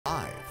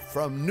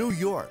from New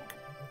York,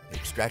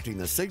 extracting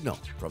the signal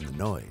from the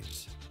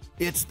noise.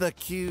 It's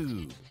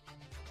theCUBE,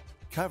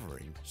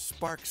 covering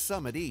Spark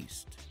Summit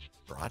East,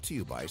 brought to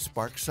you by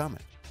Spark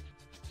Summit.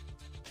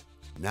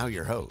 Now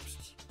your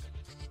hosts,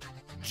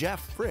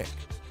 Jeff Frick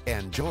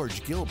and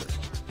George Gilbert.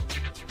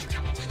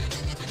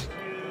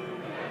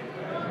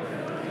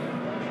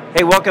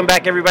 Hey, welcome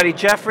back everybody.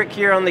 Jeff Frick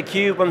here on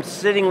theCUBE. I'm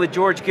sitting with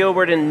George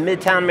Gilbert in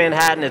Midtown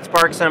Manhattan at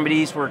Spark Summit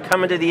East. We're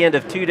coming to the end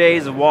of 2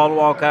 days of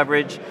wall-to-wall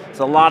coverage. There's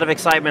a lot of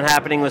excitement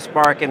happening with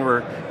Spark, and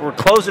we're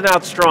closing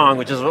out strong,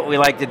 which is what we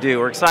like to do.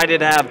 We're excited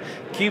to have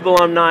CUBE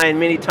alumni and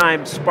many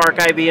times Spark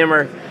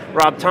IBMer,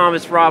 Rob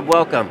Thomas. Rob,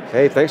 welcome.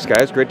 Hey, thanks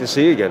guys, great to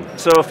see you again.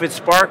 So if it's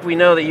Spark, we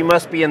know that you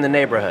must be in the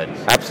neighborhood.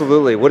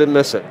 Absolutely, wouldn't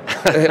miss it.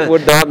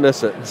 Would not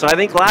miss it. So I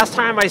think last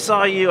time I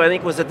saw you, I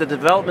think was at the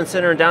Development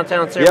Center in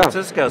downtown San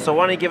Francisco. So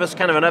why don't you give us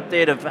kind of an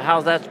update of how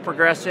that's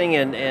progressing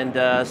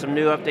and some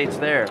new updates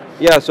there.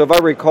 Yeah, so if I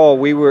recall,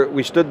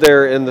 we stood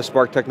there in the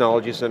Spark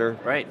Technology Center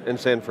in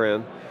San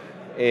Fran.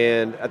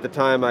 And at the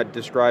time I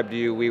described to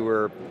you, we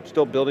were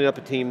still building up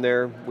a team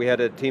there. We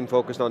had a team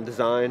focused on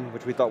design,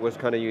 which we thought was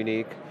kind of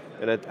unique.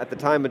 And at the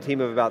time, a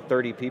team of about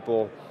 30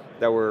 people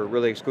that were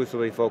really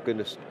exclusively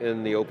focused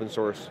in the open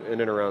source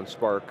in and around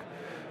Spark.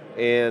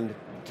 And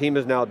the team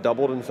has now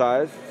doubled in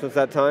size since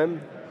that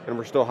time, and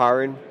we're still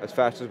hiring as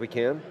fast as we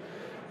can.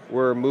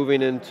 We're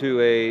moving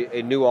into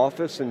a new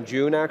office in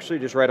June, actually,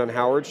 just right on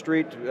Howard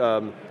Street.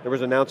 There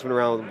was an announcement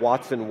around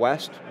Watson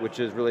West, which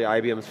is really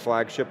IBM's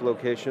flagship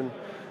location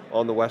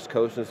on the West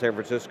Coast in San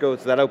Francisco.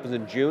 So that opens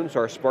in June, so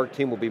our Spark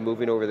team will be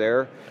moving over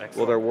there.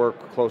 Excellent. We'll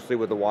work closely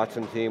with the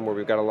Watson team where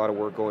we've got a lot of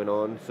work going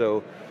on.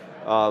 So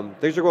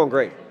things are going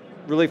great.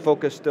 Really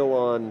focused still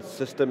on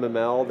system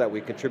ML that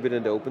we contribute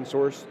into open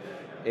source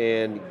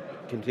and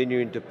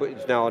continuing to put,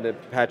 it's now an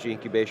Apache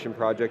incubation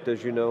project,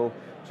 as you know,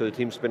 so the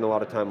team's spending a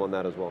lot of time on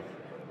that as well.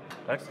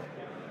 Excellent.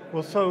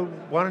 Well, so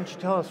why don't you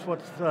tell us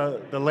what's the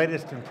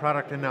latest in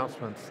product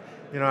announcements,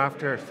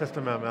 after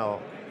system ML,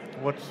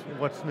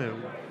 what's new?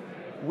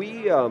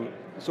 We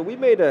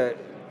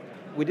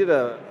did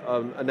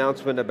an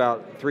announcement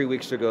about 3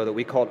 weeks ago that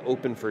we called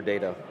Open for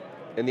Data.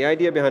 And the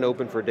idea behind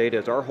Open for Data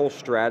is our whole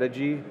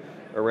strategy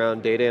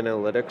around data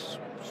analytics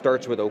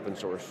starts with open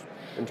source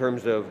in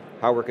terms of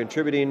how we're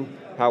contributing,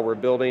 how we're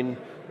building,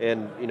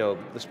 and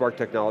the Spark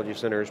Technology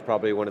Center is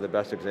probably one of the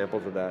best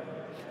examples of that.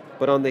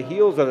 But on the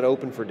heels of that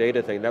Open for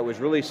Data thing, that was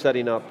really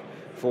setting up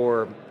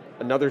for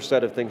another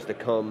set of things to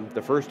come,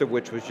 the first of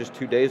which was just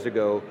 2 days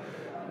ago,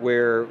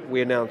 where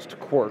we announced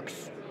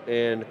Quarks.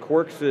 And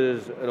Quarks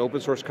is an open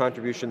source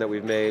contribution that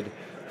we've made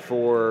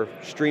for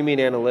streaming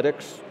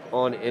analytics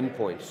on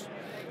endpoints.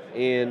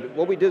 And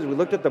what we did is we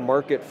looked at the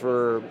market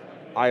for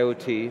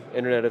IoT,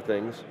 Internet of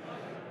Things,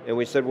 and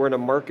we said we're in a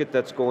market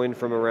that's going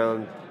from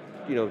around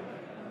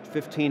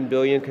 15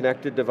 billion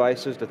connected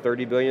devices to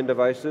 30 billion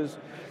devices.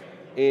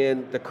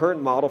 And the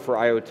current model for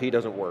IoT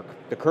doesn't work.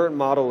 The current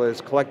model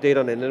is collect data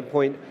on an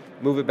endpoint,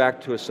 move it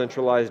back to a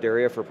centralized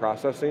area for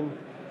processing.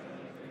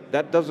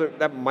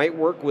 That might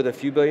work with a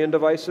few billion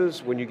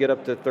devices. When you get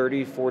up to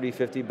 30, 40,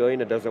 50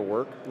 billion, it doesn't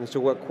work. And so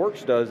what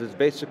Quarks does is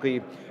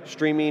basically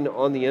streaming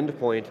on the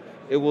endpoint.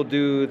 It will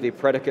do the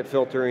predicate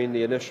filtering,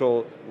 the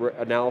initial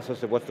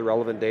analysis of what's the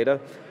relevant data,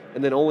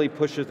 and then only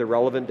pushes the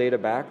relevant data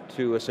back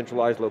to a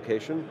centralized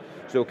location.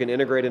 So it can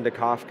integrate into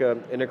Kafka,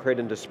 integrate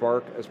into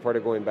Spark as part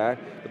of going back.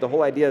 But the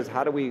whole idea is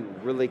how do we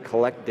really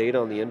collect data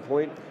on the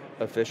endpoint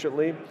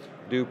efficiently,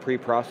 do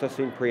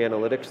pre-processing,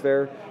 pre-analytics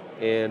there,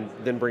 and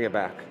then bring it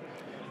back.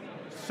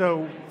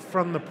 So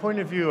from the point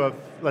of view of,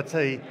 let's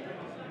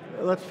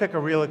pick a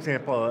real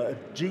example,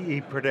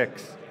 GE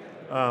predicts,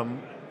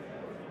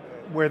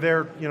 where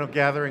they're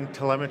gathering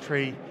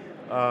telemetry,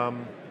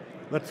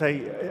 let's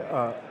say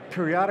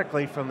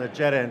periodically from the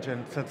jet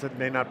engine, since it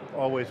may not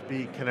always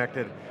be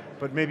connected,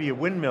 but maybe a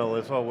windmill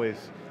is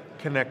always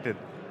connected.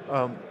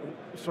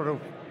 Sort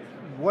of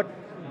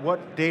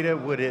what data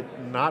would it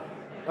not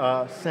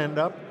send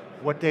up?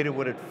 What data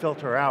would it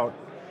filter out?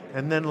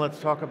 And then let's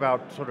talk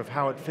about sort of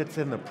how it fits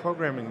in the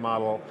programming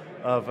model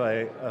of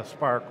a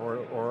Spark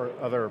or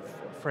other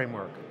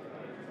framework.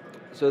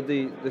 So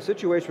the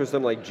situation with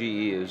something like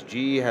GE is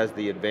GE has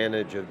the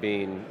advantage of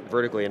being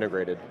vertically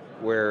integrated,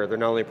 where they're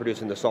not only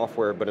producing the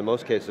software, but in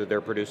most cases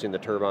they're producing the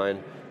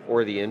turbine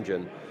or the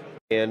engine.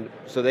 And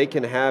so they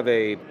can have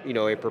a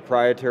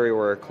proprietary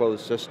or a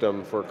closed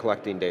system for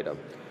collecting data.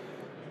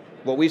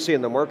 What we see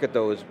in the market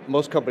though is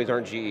most companies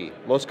aren't GE.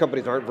 Most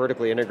companies aren't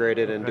vertically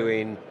integrated and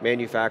doing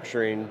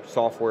manufacturing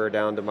software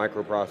down to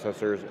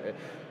microprocessors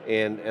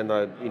and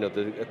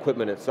the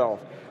equipment itself.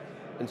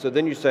 And so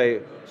then you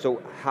say,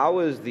 so how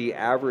is the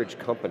average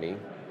company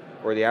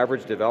or the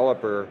average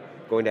developer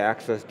going to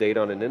access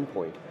data on an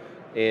endpoint?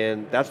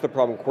 And that's the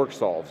problem Quarks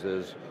solves,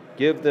 is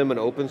give them an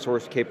open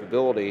source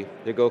capability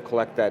to go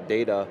collect that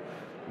data,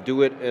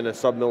 do it in a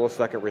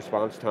sub-millisecond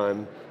response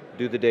time,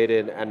 do the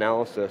data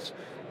analysis,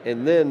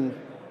 and then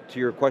to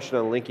your question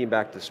on linking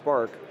back to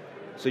Spark,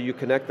 so you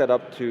connect that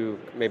up to,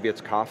 maybe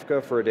it's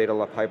Kafka for a data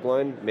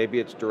pipeline, maybe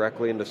it's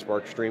directly into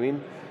Spark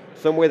streaming,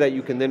 some way that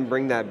you can then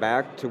bring that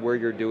back to where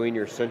you're doing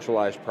your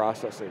centralized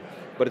processing.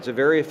 But it's a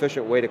very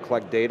efficient way to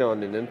collect data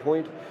on an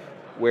endpoint,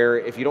 where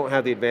if you don't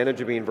have the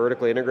advantage of being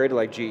vertically integrated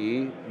like GE,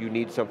 you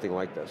need something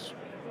like this.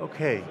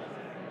 Okay,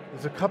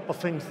 there's a couple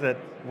things that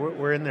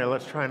were in there,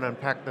 let's try and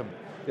unpack them.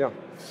 Yeah.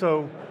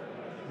 So,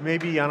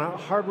 maybe on a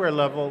hardware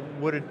level,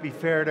 would it be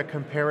fair to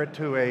compare it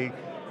to a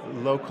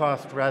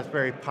low-cost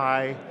Raspberry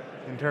Pi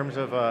in terms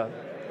of a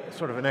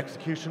sort of an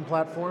execution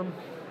platform?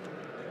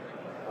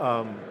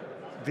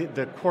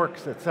 The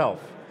Quarks itself.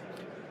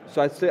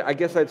 So I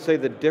guess I'd say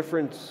the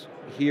difference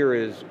here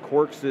is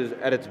Quarks is,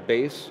 at its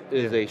base,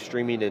 is a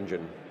streaming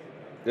engine.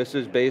 This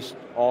is based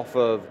off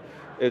of,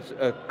 it's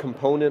a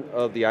component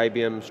of the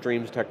IBM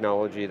Streams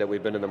technology that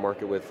we've been in the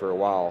market with for a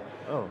while,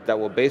 that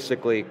will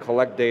basically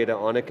collect data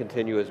on a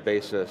continuous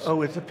basis.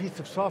 Oh, it's a piece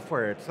of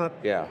software, it's not...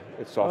 Yeah,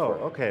 it's software.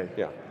 Oh, okay.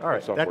 Yeah, all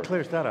right, that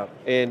clears that up.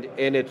 And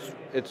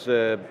it's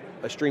a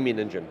streaming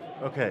engine.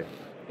 Okay.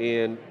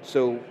 And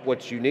so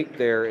what's unique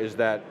there is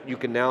that you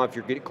can now, if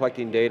you're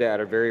collecting data at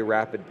a very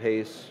rapid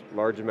pace,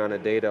 large amount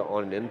of data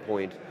on an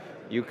endpoint,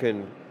 you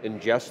can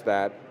ingest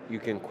that, you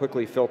can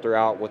quickly filter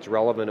out what's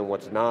relevant and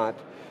what's not,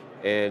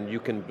 and you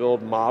can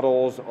build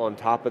models on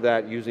top of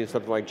that using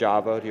something like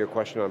Java, to your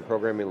question on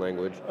programming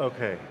language.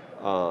 Okay.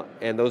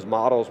 And those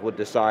models would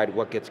decide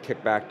what gets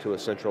kicked back to a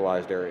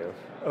centralized area.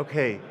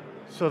 Okay,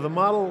 so the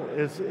model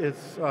is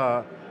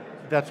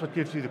that's what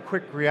gives you the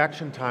quick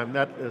reaction time,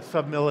 that is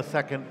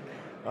sub-millisecond,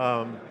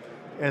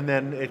 and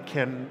then it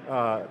can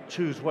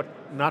choose what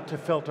not to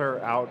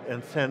filter out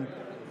and send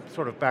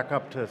sort of back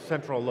up to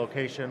central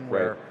location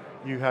where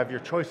you have your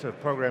choice of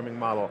programming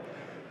model.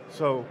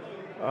 So,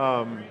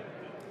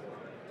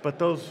 but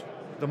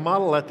the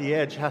model at the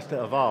edge has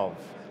to evolve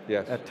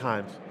at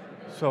times.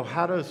 So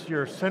how does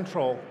your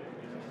central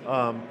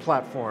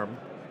platform,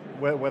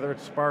 whether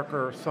it's Spark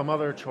or some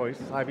other choice,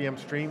 IBM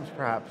Streams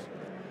perhaps,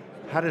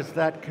 how does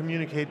that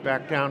communicate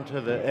back down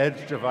to the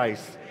edge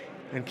device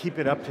and keep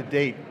it up to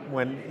date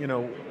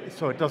when,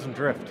 so it doesn't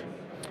drift?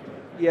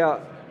 Yeah,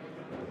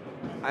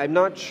 I'm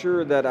not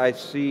sure that I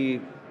see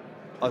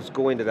us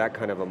going to that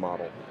kind of a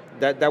model.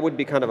 That would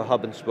be kind of a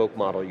hub and spoke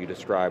model you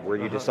described, where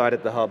you decide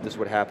at the hub this is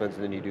what happens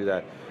and then you do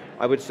that.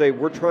 I would say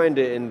we're trying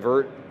to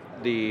invert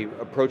the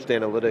approach to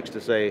analytics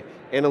to say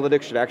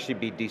analytics should actually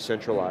be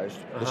decentralized.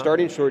 The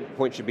starting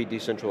point should be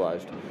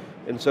decentralized.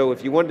 And so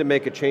if you wanted to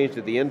make a change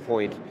to the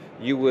endpoint,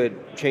 you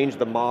would change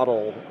the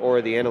model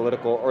or the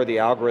analytical or the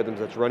algorithms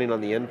that's running on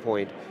the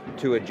endpoint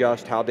to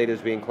adjust how data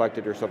is being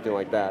collected or something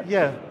like that.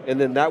 Yeah. And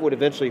then that would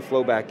eventually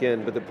flow back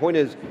in. But the point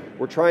is,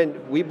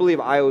 we believe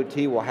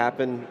IoT will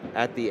happen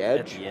at the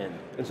edge. At the end.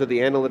 And so the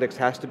analytics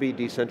has to be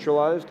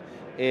decentralized.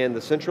 And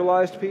the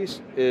centralized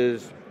piece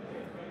is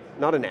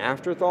not an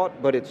afterthought,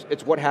 but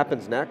it's what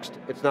happens next.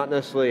 It's not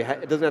necessarily,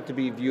 it doesn't have to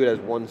be viewed as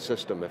one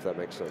system, if that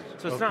makes sense.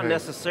 So it's not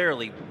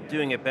necessarily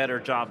doing a better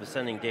job of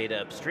sending data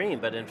upstream,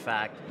 but in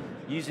fact,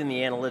 using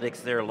the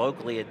analytics there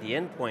locally at the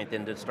endpoint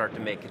then to start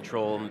to make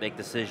control and make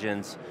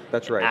decisions.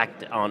 That's right.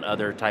 Act on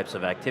other types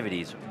of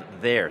activities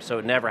there. So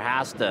it never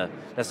has to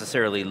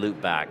necessarily loop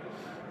back.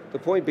 The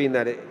point being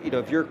that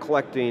if you're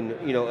collecting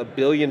 1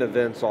 billion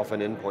events off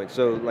an endpoint,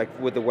 so like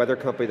with the weather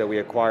company that we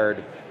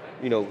acquired,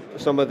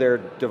 some of their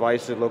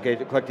devices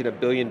collecting a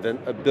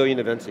billion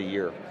events a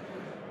year.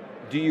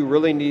 Do you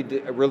really need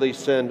to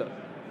send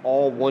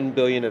all 1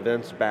 billion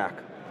events back?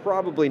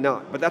 Probably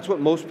not, but that's what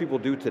most people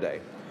do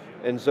today.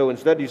 And so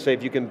instead you say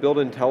if you can build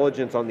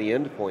intelligence on the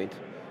endpoint,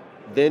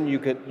 then you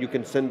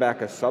can send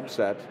back a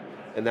subset,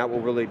 and that will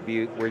really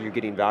be where you're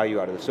getting value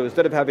out of it. So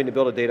instead of having to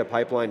build a data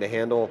pipeline to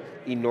handle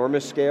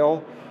enormous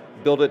scale,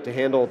 build it to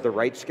handle the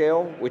right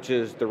scale, which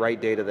is the right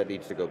data that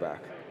needs to go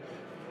back.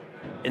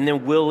 And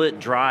then will it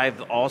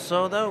drive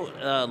also,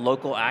 though,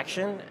 local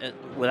action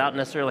without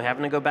necessarily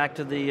having to go back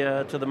to the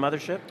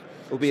mothership?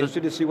 It'll be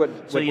interesting to see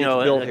what gets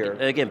built here.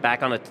 Again,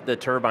 back on the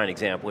turbine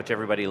example, which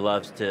everybody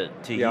loves to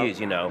use,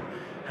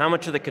 how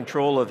much of the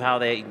control of how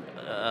they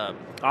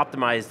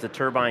optimize the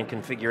turbine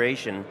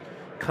configuration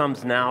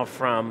comes now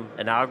from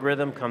an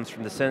algorithm, comes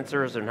from the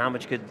sensors, and how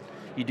much could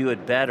you do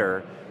it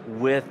better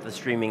with the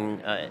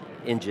streaming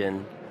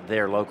engine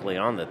there locally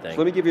on the thing? So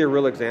let me give you a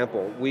real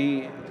example.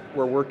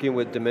 We're working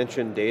with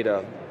Dimension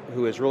Data,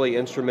 who has really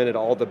instrumented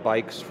all the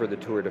bikes for the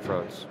Tour de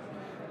France.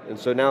 And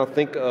so now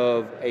think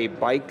of a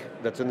bike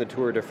that's in the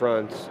Tour de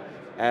France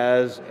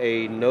as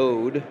a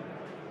node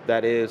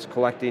that is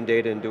collecting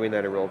data and doing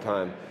that in real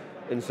time.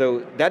 And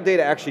so that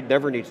data actually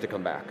never needs to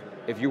come back.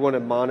 If you want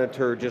to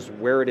monitor just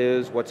where it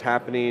is, what's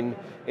happening,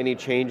 any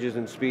changes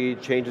in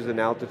speed, changes in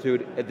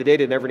altitude, the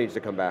data never needs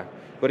to come back.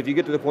 But if you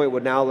get to the point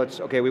where now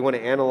we want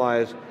to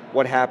analyze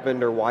what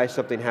happened or why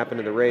something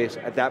happened in the race,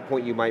 at that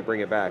point you might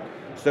bring it back.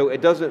 So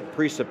it doesn't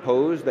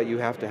presuppose that you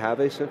have to have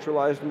a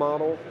centralized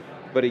model,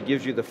 but it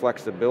gives you the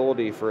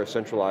flexibility for a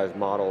centralized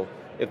model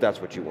if that's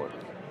what you want.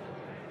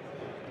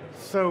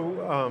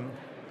 So,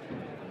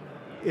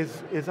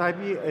 is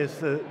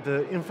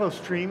the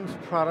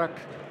InfoStreams product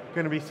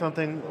going to be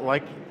something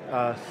like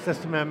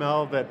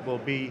SystemML that will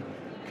be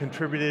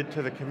contributed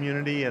to the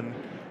community and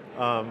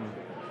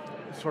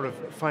sort of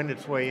find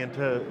its way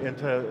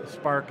into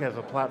Spark as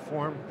a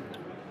platform?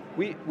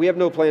 We have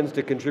no plans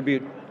to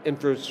contribute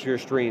infrastructure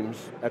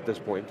streams at this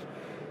point.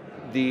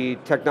 The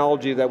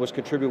technology that was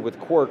contributed with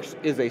Quarks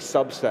is a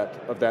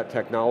subset of that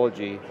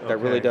technology that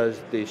really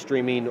does the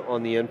streaming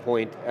on the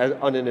endpoint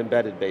on an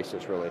embedded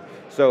basis, really.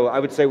 So I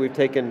would say we've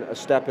taken a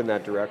step in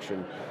that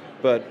direction,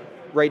 but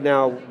right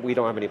now we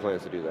don't have any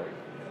plans to do that.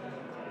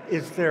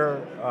 Is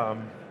there,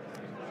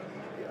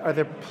 are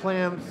there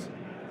plans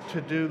to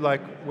do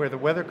like where the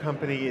weather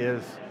company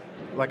is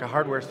like a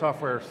hardware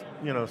software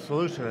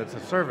solution, it's a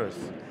service,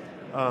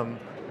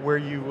 where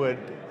you would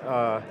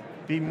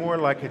be more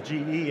like a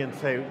GE and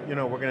say, we're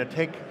going to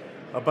take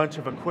a bunch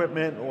of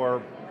equipment or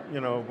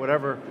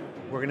whatever,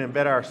 we're going to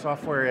embed our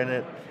software in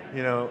it,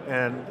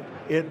 and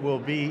it will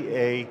be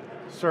a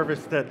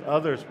service that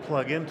others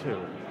plug into.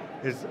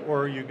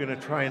 Or are you going to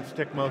try and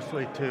stick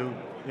mostly to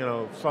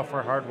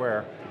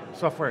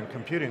software and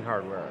computing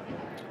hardware?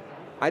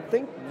 I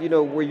think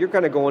where you're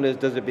kind of going is,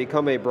 does it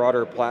become a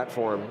broader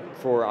platform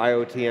for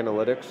IoT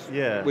analytics?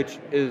 Yeah. Which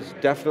is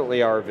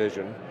definitely our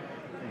vision.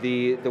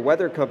 The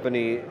weather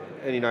company,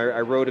 and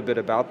I wrote a bit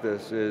about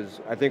this, is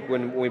I think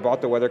when we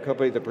bought the weather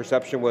company, the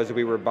perception was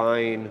we were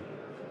buying,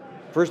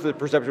 first the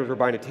perception was we're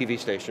buying a TV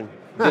station.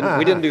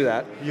 We didn't do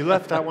that. You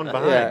left that one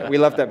behind. Yeah, we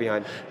left that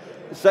behind.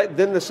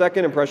 Then the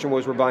second impression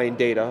was we're buying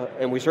data,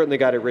 and we certainly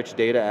got a rich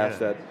data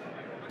asset.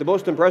 The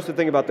most impressive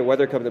thing about the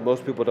weather company that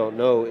most people don't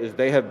know is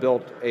they have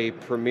built a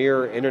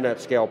premier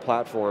internet scale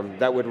platform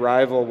that would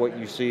rival what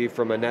you see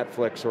from a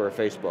Netflix or a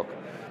Facebook.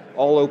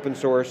 All open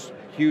source,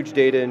 huge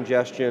data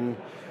ingestion,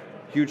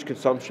 huge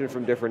consumption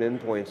from different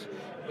endpoints,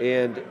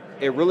 and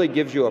it really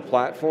gives you a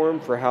platform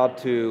for how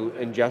to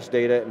ingest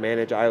data,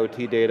 manage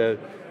IoT data,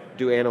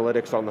 do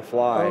analytics on the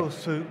fly. Oh,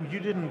 so you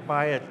didn't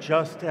buy it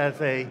just as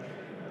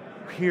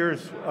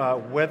here's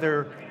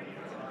weather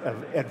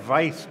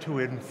advice to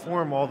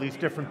inform all these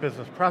different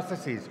business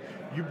processes.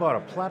 You bought a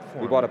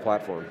platform. We bought a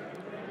platform.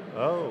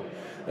 Oh.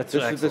 This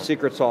is the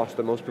secret sauce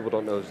that most people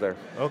don't know is there.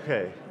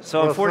 Okay.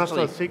 So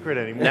unfortunately, it's not so secret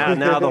anymore.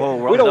 Now the whole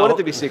world. We don't want it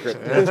to be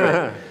secret. That's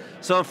right.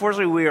 So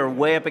unfortunately, we are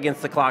way up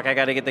against the clock. I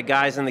got to get the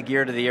guys in the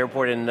gear to the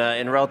airport in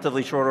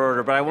relatively short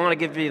order, but I want to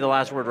give you the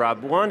last word,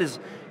 Rob. One is,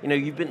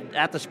 you've been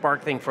at the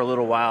Spark thing for a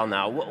little while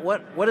now.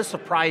 What has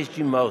surprised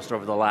you most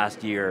over the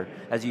last year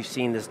as you've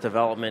seen this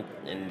development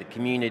in the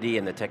community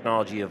and the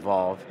technology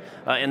evolve?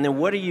 And then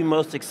what are you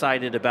most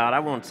excited about? I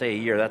won't say a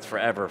year, that's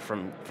forever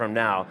from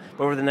now,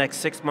 but over the next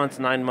 6 months,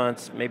 9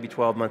 months, maybe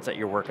 12 months that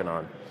you're working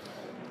on.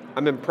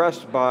 I'm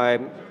impressed by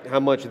how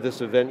much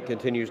this event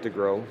continues to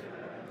grow,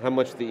 how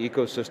much the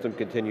ecosystem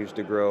continues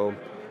to grow.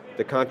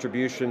 The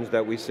contributions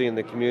that we see in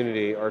the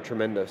community are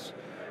tremendous.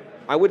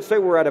 I would say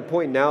we're at a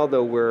point now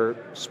though where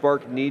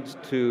Spark needs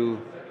to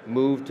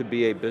move to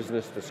be a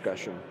business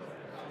discussion.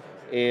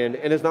 And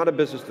it's not a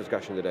business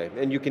discussion today.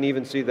 And you can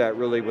even see that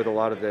really with a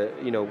lot of the,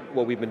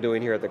 what we've been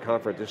doing here at the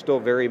conference. It's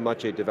still very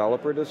much a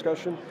developer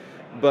discussion,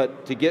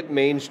 but to get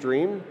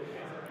mainstream,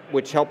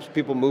 which helps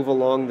people move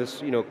along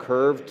this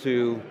curve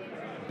to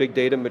big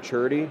data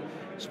maturity,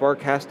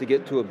 Spark has to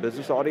get to a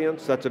business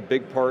audience. That's a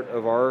big part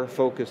of our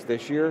focus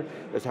this year,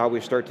 is how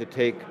we start to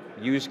take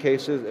use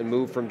cases and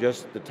move from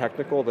just the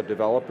technical, the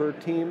developer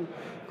team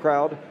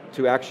crowd,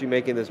 to actually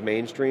making this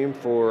mainstream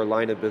for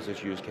line of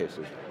business use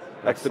cases.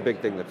 That's the big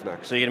thing that's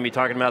next. So you're going to be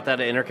talking about that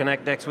at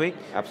Interconnect next week?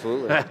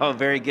 Absolutely. Oh,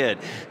 very good.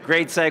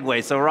 Great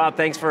segue. So Rob,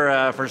 thanks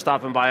for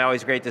stopping by.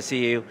 Always great to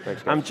see you.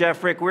 Thanks, guys. I'm Jeff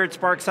Frick. We're at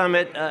Spark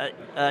Summit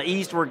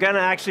East. We're going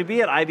to actually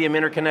be at IBM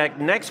Interconnect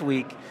next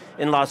week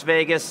in Las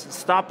Vegas.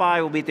 Stop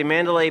by. We'll be at the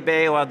Mandalay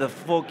Bay. We'll have the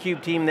full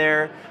CUBE team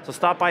there. So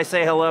stop by,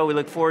 say hello. We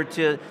look forward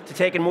to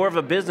taking more of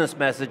a business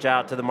message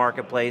out to the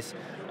marketplace.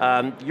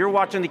 You're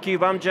watching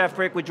theCUBE. I'm Jeff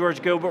Frick with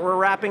George Gilbert. We're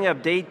wrapping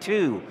up day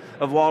 2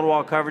 of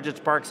wall-to-wall coverage at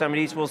Spark Summit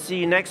East. We'll see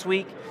you next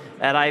week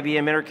at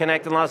IBM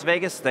Interconnect in Las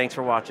Vegas. Thanks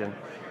for watching.